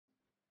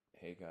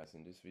Hey guys,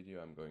 in this video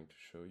I'm going to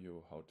show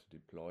you how to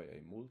deploy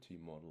a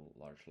multi-modal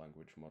large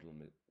language model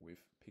with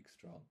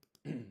Pixtral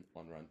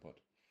on Runpod.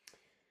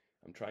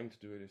 I'm trying to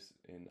do this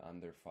in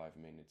under 5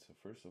 minutes. So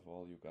first of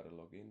all, you gotta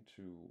log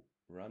into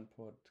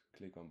Runpod,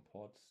 click on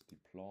pods,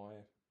 deploy.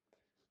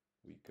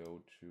 We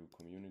go to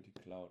Community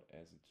Cloud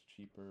as it's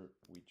cheaper.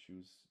 We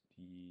choose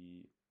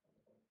the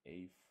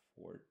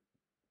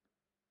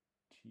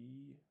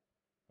A4T.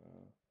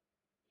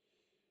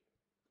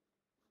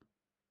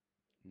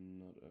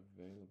 Not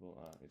available.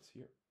 It's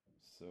here.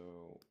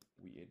 So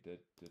we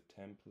edit the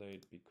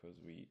template because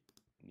we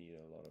need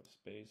a lot of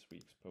space. We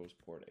expose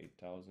port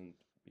 8000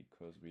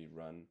 because we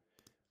run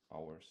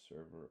our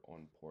server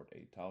on port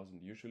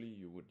 8000. Usually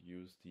you would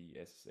use the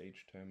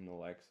SSH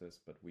terminal access,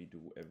 but we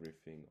do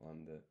everything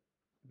on the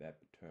web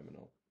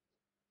terminal.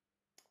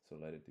 So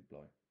let it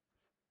deploy.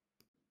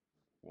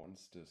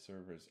 Once the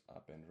server is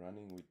up and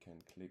running, we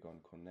can click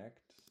on connect,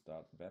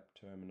 start web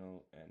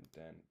terminal, and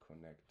then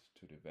connect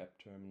to the web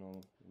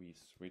terminal. We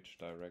switch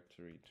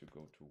directory to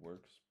go to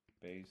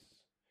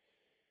workspace.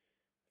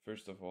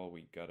 First of all,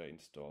 we gotta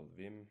install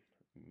Vim,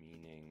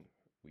 meaning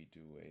we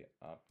do a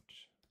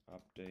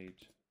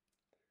apt-update,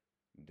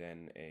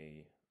 then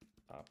a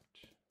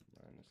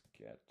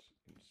apt-get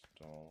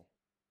install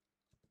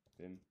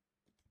Vim.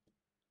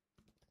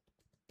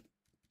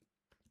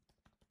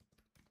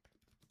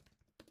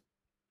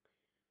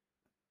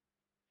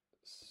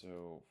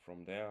 So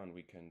from there on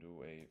we can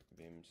do a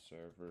vim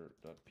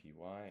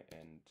server.py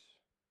and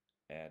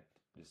add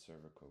the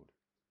server code.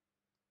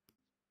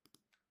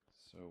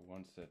 So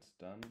once that's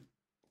done,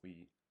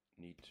 we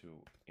need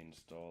to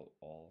install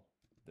all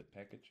the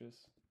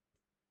packages.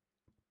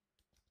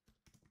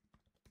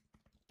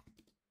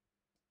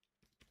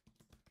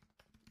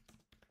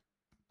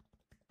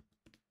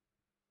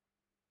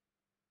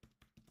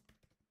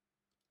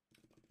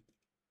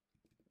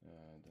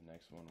 The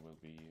next one will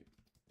be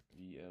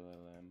the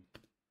LLM,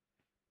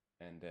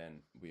 and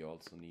then we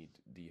also need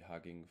the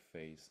Hugging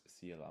Face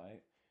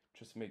CLI.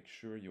 Just make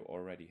sure you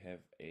already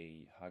have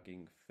a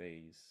Hugging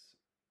Face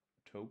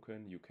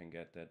token. You can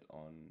get that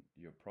on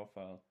your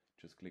profile.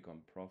 Just click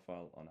on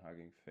profile on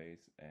Hugging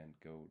Face and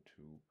go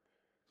to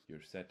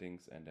your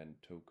settings and then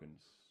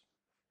tokens.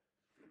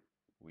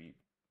 We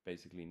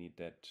basically need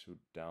that to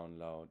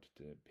download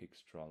the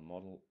Pixtral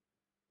model.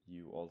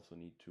 You also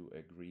need to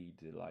agree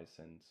the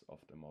license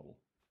of the model.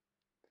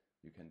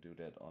 You can do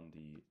that on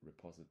the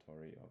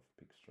repository of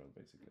Pixtral,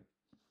 basically.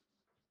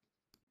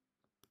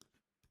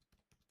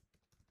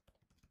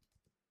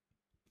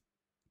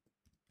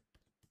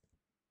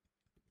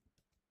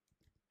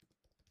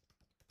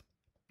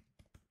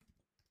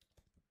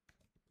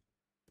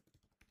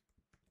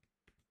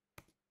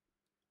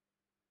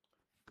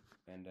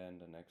 And then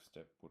the next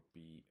step would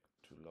be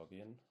to log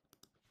in.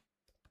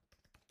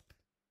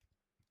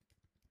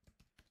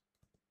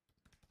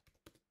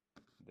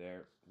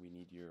 There we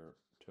need your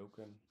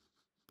token.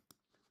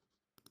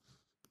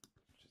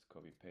 Just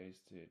copy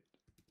paste it.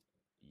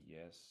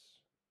 Yes.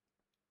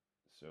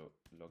 So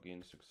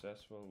login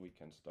successful. We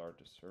can start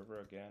the server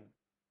again.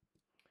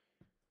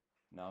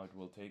 Now it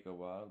will take a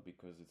while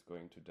because it's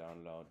going to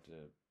download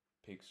the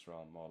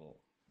Pixtral model.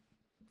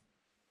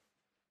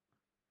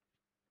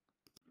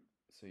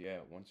 So yeah,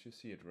 once you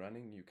see it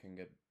running, you can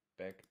get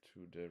back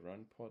to the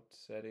Runpod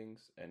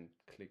settings and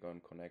click on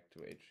connect to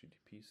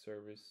HTTP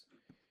service.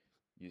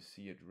 You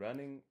see it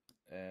running.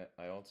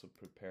 I also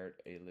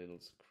prepared a little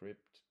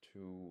script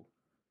to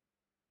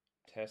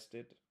test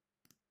it.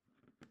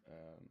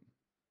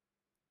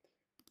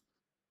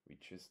 We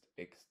just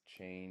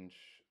exchange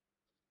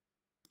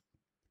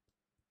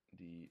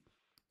the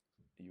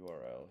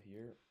URL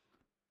here,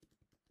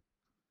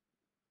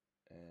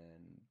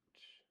 and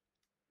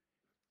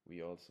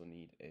we also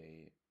need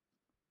a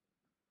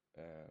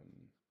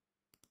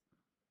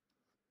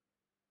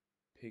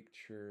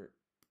picture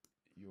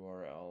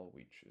URL.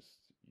 We just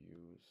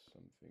use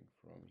something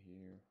from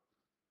here.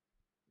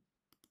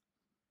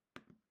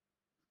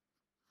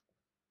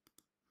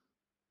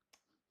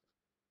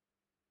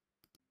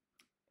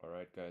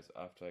 Alright guys,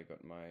 after I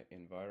got my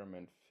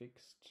environment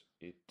fixed,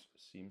 it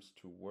seems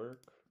to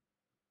work.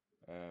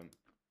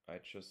 I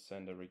just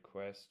send a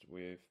request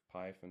with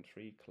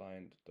python3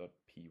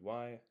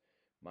 client.py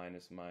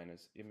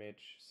 --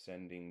 image,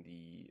 sending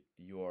the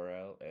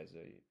URL as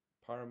a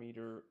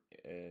parameter,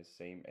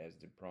 same as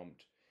the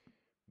prompt.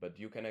 But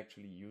you can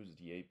actually use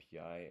the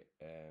API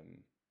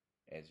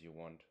as you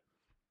want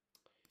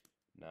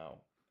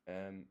now.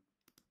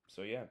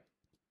 So yeah,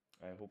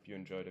 I hope you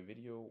enjoyed the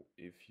video.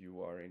 If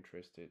you are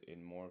interested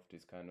in more of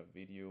this kind of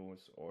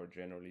videos, or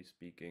generally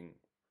speaking,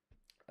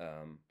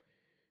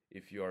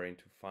 if you are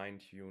into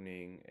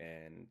fine-tuning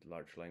and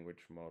large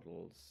language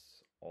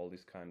models, all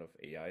this kind of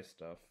AI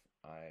stuff,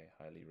 I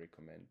highly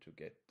recommend to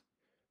get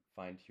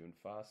fine-tuned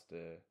fast,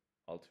 the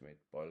ultimate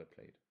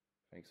boilerplate.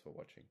 Thanks for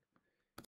watching.